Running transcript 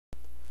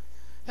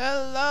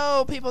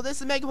Hello, people.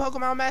 This is Mega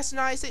Pokemon Master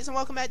 96, and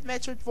welcome back to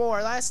Metroid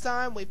 4. Last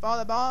time we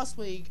fought a boss,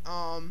 we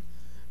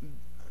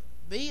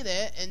beat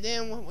it, and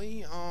then when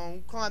we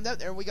climbed up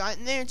there, we got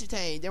an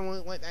entertained. Then when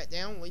we went back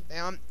down, we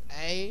found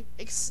a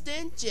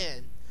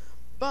extension.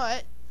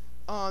 But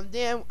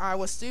then I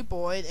was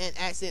stupid and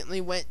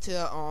accidentally went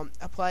to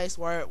a place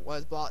where it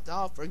was blocked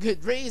off for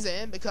good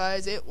reason,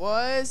 because it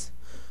was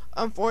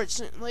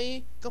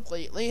unfortunately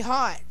completely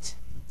hot.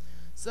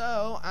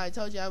 So I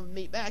told you I would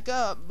meet back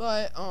up,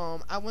 but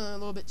I went a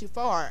little bit too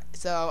far.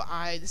 So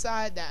I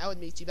decided that I would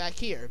meet you back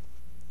here.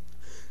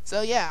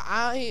 So yeah,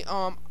 I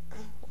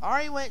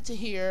already went to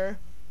here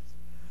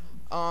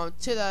to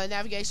the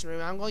navigation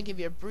room. I'm going to give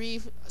you a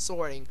brief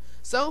sorting.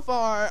 So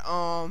far,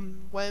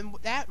 when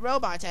that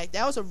robot attacked,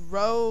 that was a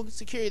rogue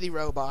security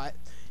robot.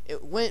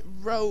 It went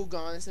rogue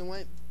on us and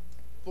went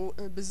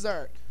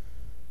berserk.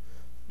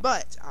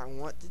 But I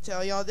want to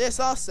tell y'all this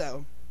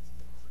also.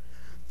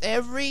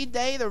 Every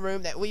data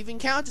room that we've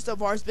encountered so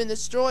far has been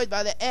destroyed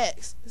by the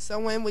X. So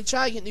when we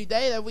try to get new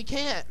data, we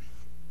can't.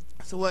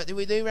 So what do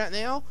we do right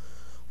now?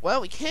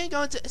 Well, we can't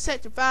go into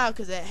Sector 5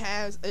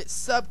 because it's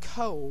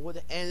sub-cold,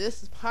 and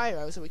this is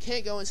Pyro, so we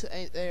can't go into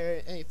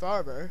there any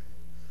farther.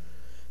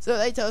 So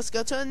they tell us to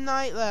go to a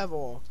night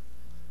level,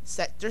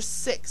 Sector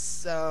 6.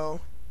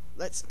 So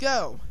let's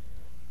go.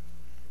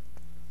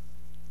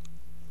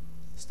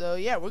 So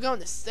yeah, we're going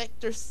to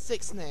Sector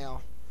 6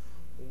 now.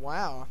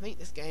 Wow, I think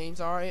this game's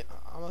already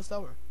almost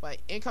over. Wait,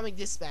 incoming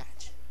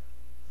dispatch.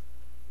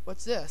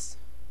 What's this?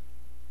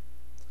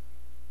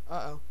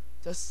 Uh-oh.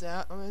 Does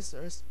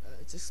Samus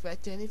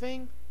expect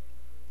anything?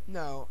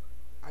 No,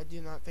 I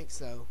do not think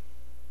so.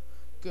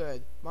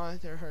 Good.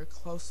 Monitor her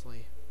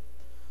closely.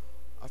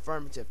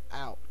 Affirmative.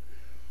 Out.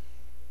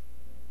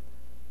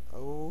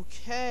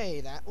 Okay,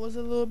 that was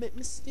a little bit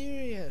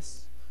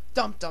mysterious.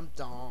 Dum dum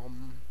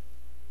dum.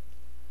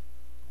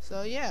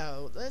 So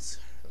yeah, let's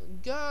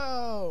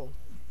go.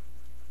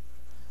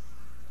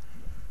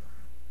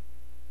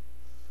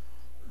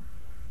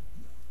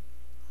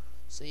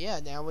 So yeah,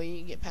 now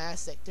we get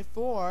past Sector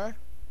 4,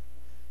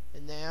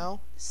 and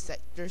now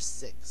Sector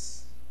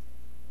 6.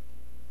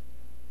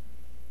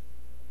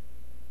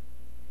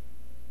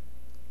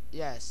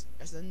 Yes,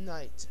 there's a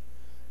night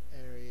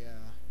area.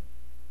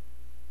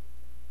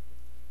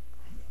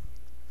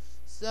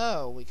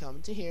 So, we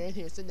come to here, and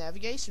here's the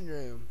navigation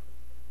room.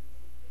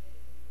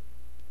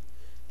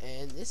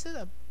 And this is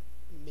a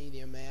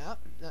medium map,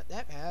 not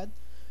that bad.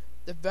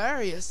 The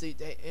various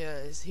suit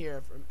is here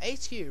from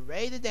HQ,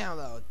 ready to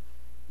download.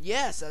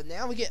 Yeah, so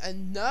now we get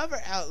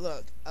another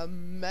outlook.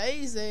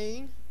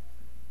 Amazing.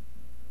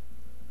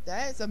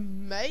 That is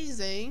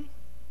amazing.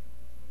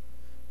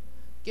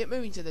 Get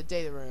moving to the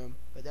data room.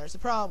 But there's a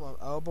problem.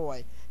 Oh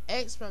boy.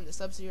 X from the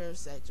Sub-Zero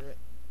sector,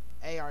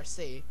 ARC,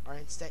 are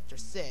in Sector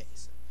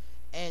 6.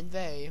 And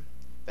they've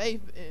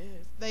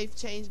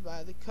changed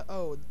by the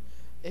code.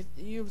 If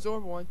you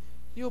absorb one,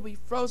 you'll be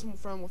frozen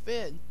from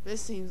within.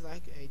 This seems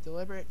like a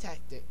deliberate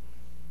tactic.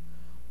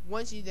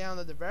 Once you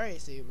download the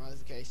various suit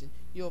modification,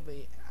 you'll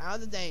be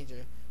out of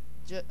danger.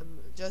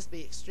 Just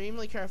be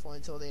extremely careful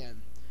until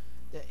then.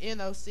 The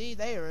NOC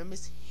data room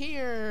is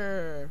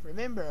here.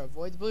 Remember,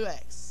 avoid the blue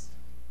X.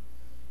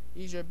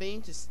 Use your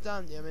beam to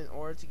stun them in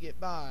order to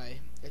get by.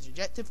 Is your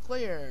objective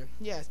clear?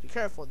 Yes, be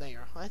careful. They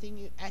are hunting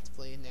you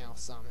actively now,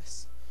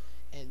 Samus.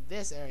 And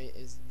this area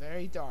is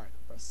very dark.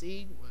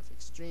 Proceed with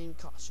extreme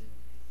caution.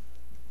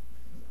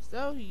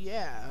 So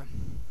yeah.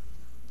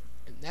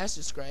 And that's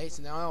just great.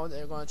 So now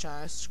they're going to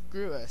try to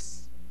screw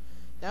us.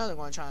 Now they're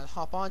going to try to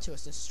hop onto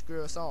us and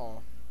screw us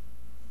all.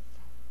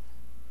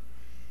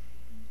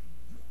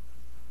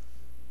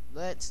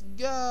 Let's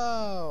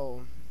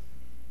go.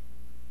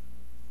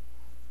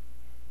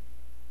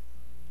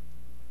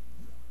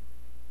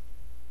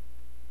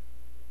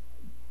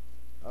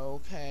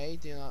 Okay,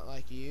 do not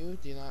like you.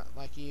 Do not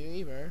like you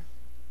either.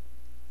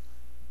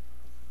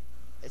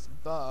 It's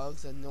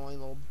bugs, annoying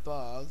little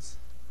bugs.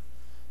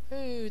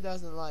 Who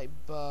doesn't like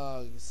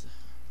bugs?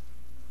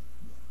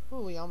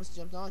 Ooh, we almost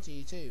jumped onto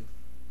you too.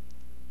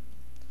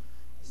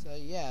 So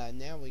yeah,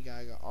 now we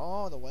gotta go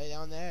all the way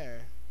down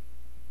there.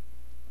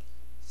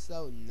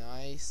 So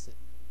nice.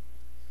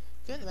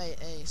 Couldn't have made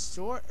it any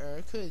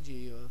shorter, could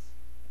you have?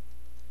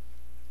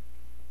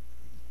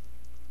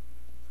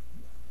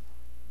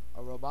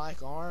 A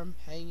robotic arm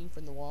hanging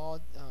from the wall,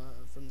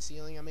 from the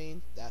ceiling, I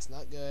mean. That's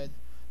not good.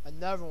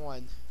 Another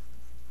one.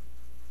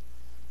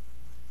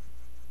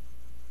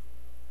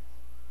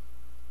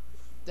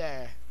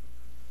 There.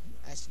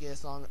 That should get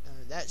us long.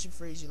 That should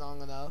freeze you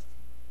long enough.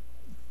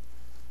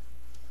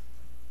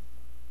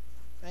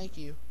 Thank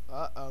you.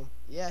 Uh-oh.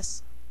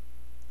 Yes.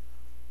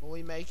 Will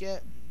we make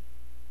it?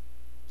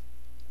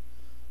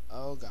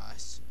 Oh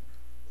gosh.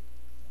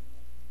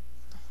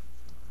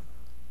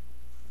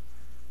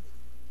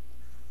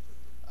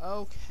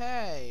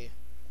 Okay.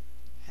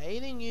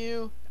 Hating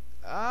you.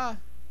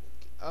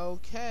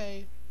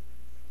 Okay.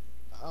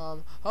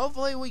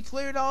 Hopefully we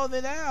cleared all of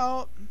it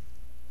out.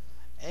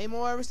 Any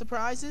more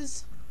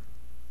surprises?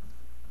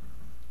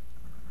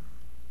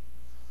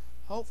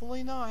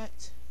 Hopefully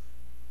not.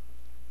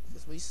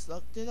 because we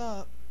sucked it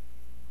up.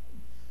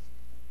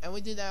 And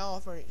we did that all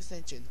for an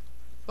extension.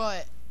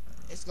 But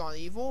it's gone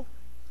evil.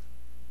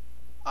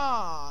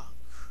 Ah,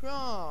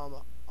 come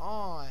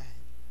on.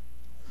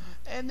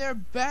 And they're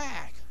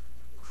back.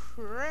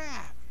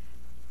 Crap.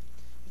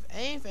 If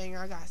anything,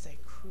 I gotta say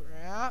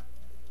crap.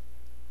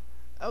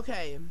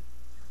 Okay.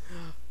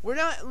 We're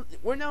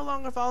no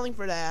longer falling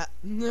for that.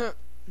 No.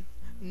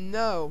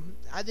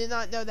 I did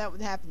not know that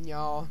would happen,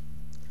 y'all. To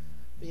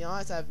be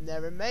honest, I've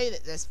never made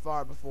it this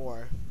far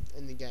before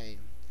in the game.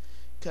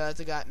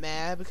 Cause I got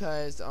mad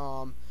because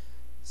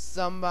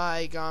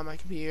somebody got on my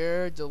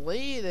computer,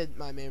 deleted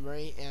my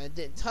memory, and I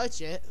didn't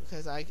touch it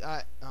because I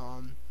got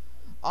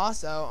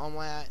also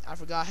when I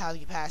forgot how to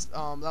get past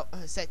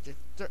sector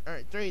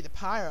 3, the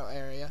pyro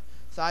area,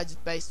 so I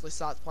just basically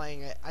stopped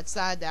playing it. I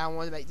decided that I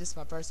wanted to make this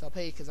my first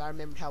LP because I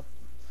remembered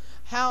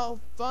how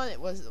fun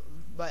it was,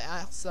 but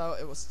also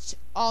it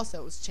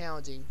was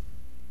challenging.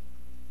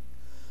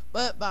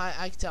 But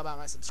I can tell by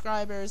my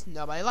subscribers,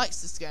 nobody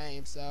likes this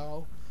game,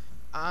 so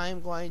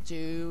I'm going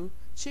to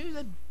choose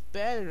a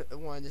better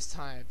one this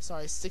time.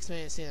 Sorry, 6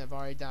 minutes in, I've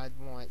already died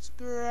once.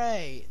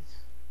 Great.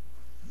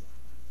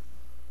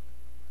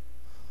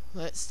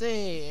 Let's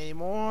see, any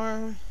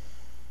more?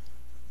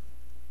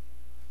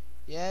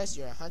 Yes,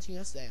 you're hunting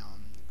us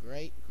down.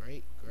 Great,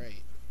 great,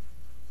 great.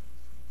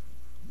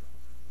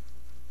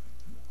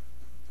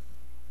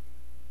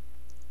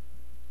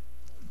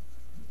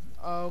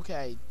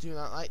 Okay, do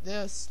not like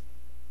this.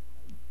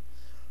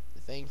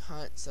 The thing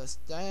hunts us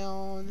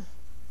down.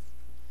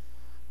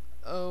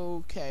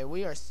 Okay,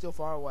 we are still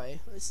far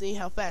away. Let's see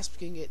how fast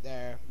we can get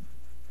there.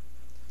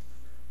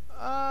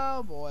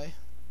 Oh boy.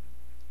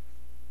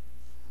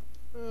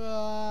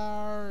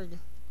 Arrgh.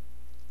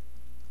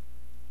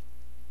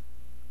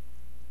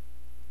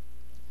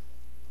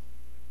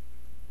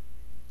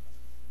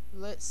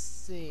 Let's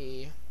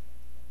see.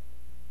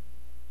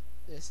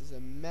 This is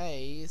a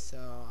maze, so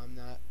I'm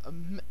not.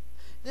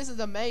 This is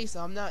a maze, so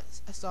I'm not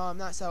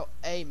so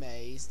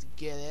amazed.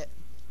 Get it?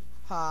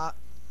 Ha.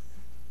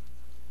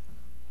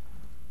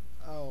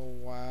 Oh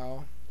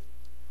wow.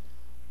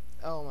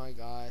 Oh my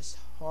gosh.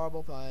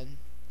 Horrible pun.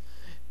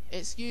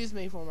 Excuse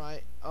me for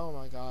my. Oh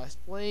my gosh.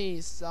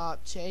 Please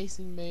stop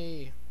chasing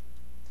me.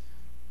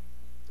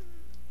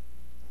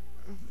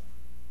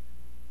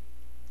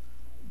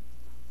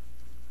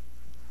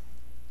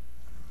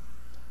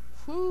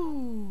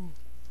 Whew.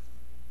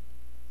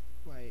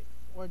 Wait.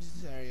 Where does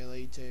this area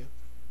lead to?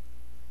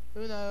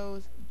 Who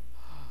knows?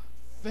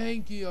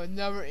 Thank you.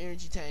 Another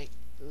energy tank.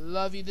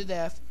 Love you to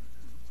death.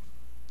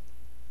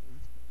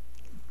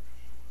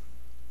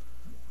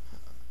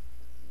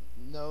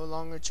 No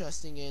longer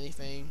trusting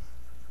anything.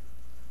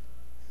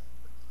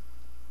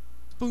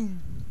 Boom.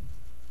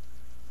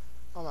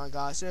 Oh my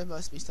gosh, there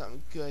must be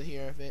something good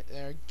here if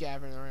they're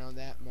gathering around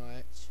that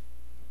much.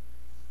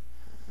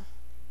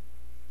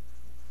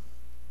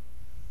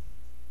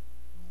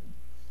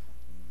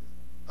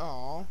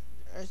 Oh,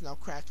 there's no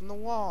crack in the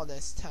wall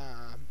this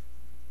time.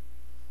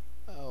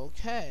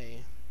 Okay.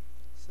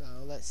 So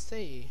let's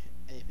see.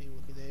 Anything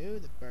we can do?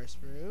 The burst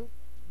through.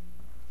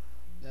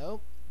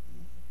 Nope.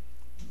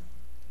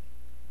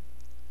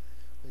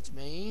 Which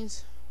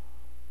means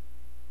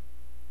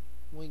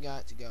we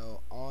got to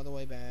go all the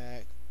way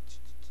back.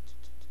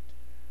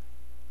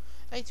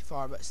 Ain't too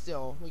far, but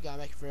still, we gotta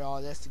make it through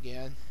all this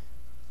again.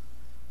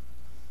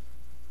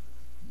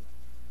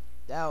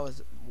 That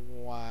was,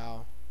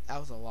 wow. That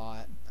was a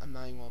lot. I'm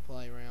not even gonna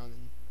play around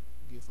and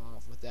goof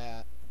off with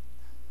that.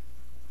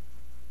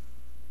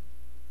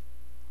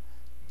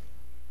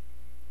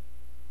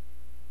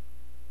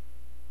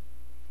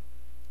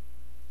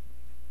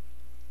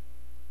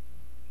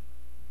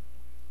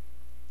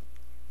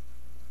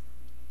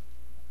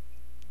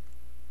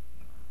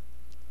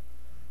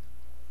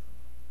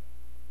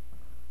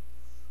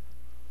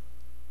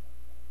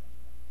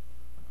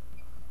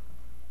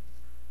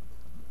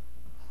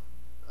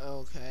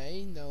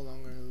 Okay, no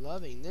longer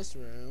loving this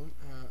room,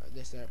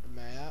 this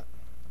map.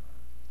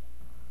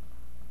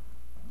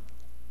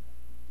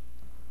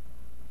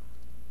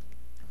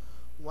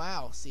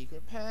 Wow,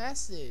 secret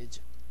passage.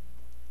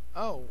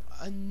 Oh,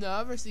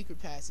 another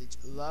secret passage.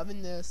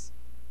 Loving this.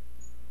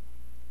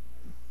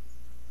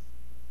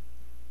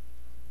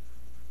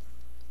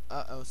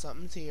 Uh-oh,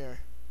 something's here.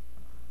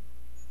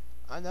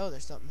 I know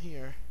there's something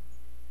here.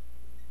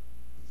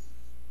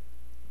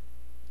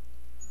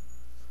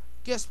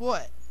 Guess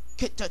what?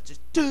 Can't touch it.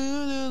 Can't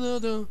touch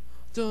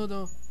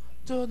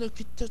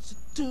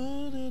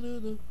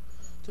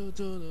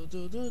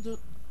it.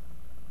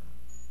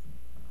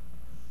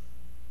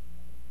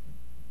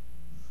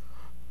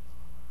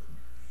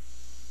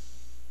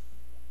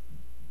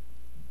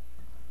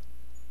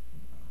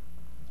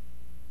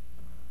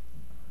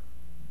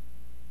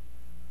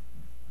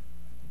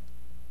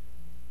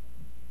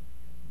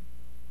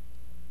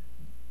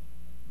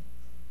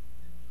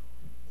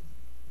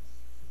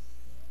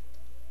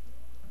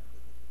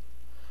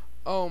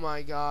 Oh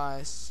my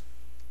gosh.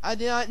 I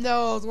did not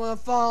know I was going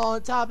to fall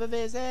on top of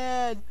his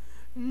head.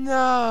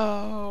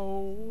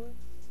 No.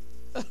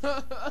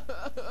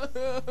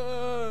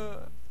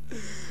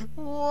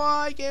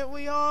 Why can't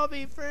we all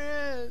be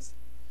friends?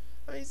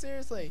 I mean,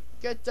 seriously.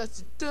 Get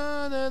just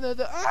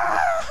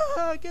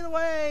ah! Get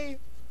away!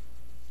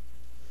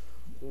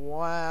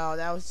 Wow,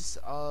 that was just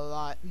a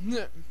lot.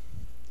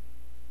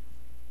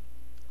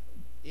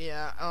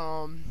 Yeah,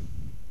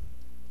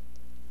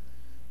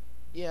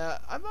 yeah,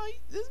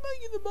 this might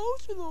get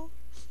emotional.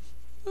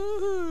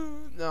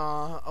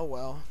 Nah, oh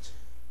well.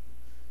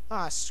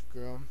 Ah,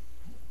 screw 'em.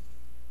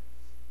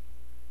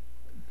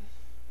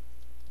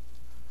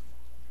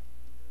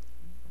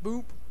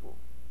 Boop.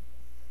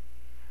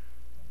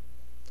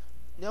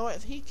 You know what,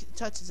 if he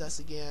touches us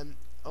again,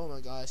 oh my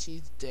gosh,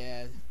 he's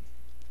dead.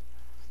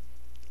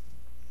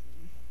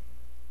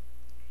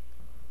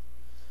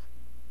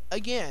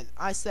 Again,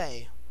 I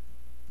say,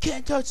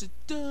 can't touch it.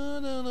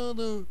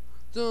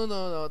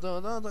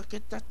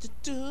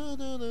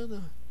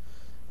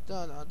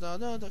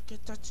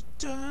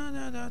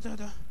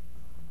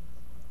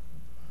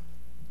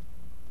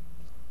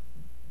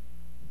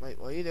 Wait,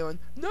 what are you doing?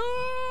 No!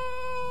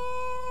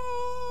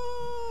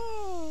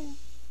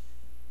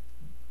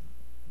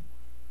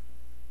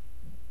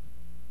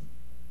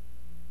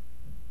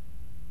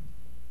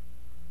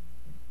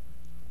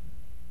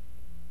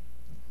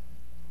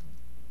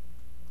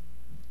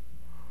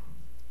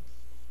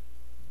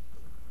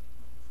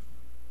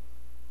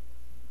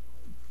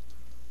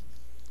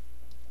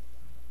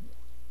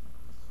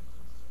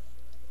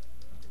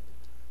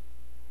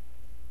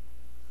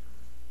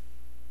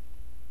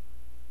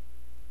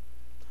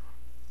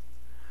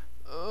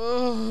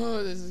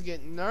 Oh, this is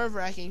getting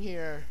nerve-wracking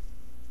here.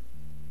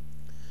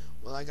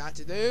 What I got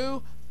to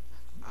do,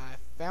 I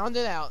found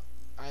it out.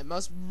 I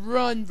must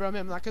run from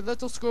him like a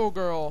little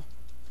schoolgirl.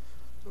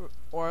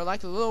 Or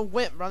like a little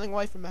wimp running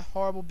away from a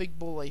horrible big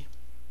bully.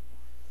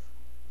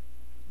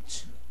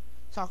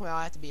 Talking about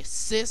I have to be a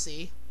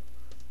sissy.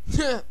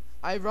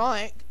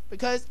 Ironic,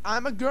 because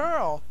I'm a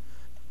girl.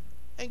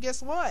 And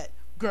guess what?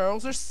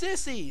 Girls are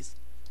sissies.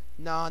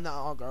 No, not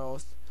all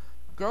girls.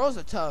 Girls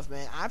are tough,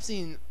 man. I've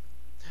seen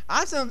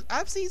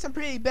some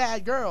pretty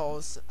bad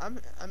girls.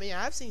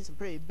 I've seen some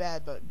pretty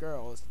bad but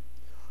girls.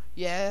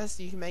 Yes,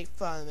 you can make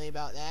fun of me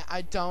about that.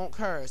 I don't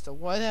curse, or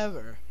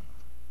whatever.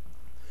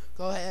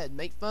 Go ahead,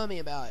 make fun of me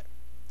about it.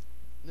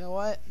 You know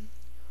what?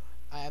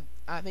 I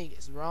think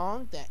it's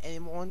wrong that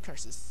anyone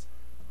curses.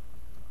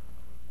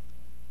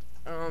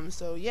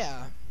 So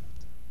yeah.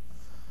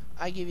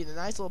 I give you the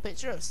nice little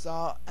picture of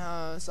Saw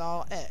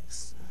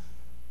X.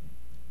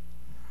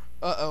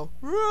 Uh-oh.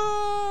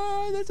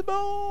 Run! It's a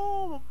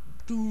bomb!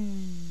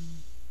 Doom.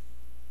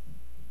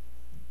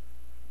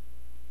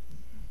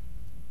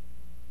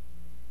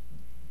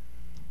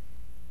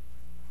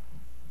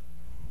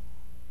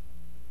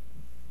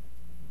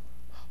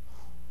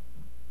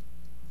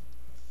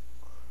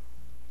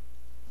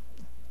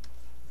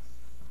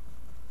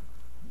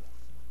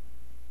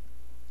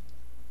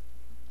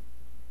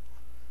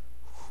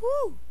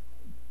 Whew!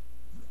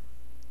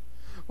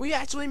 We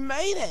actually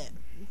made it!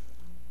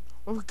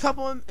 With a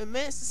couple of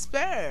minutes to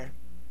spare.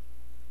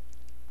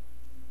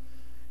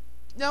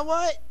 Now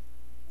what?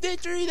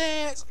 Victory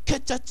dance! You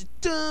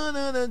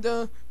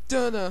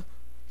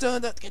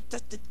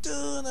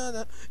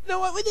know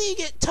what? We didn't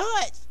get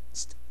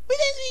touched! We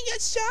didn't even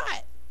get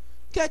shot!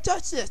 Can't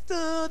touch this!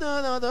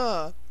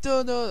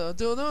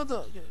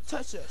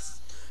 Touch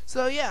this!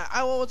 So yeah,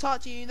 I will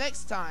talk to you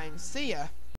next time. See ya!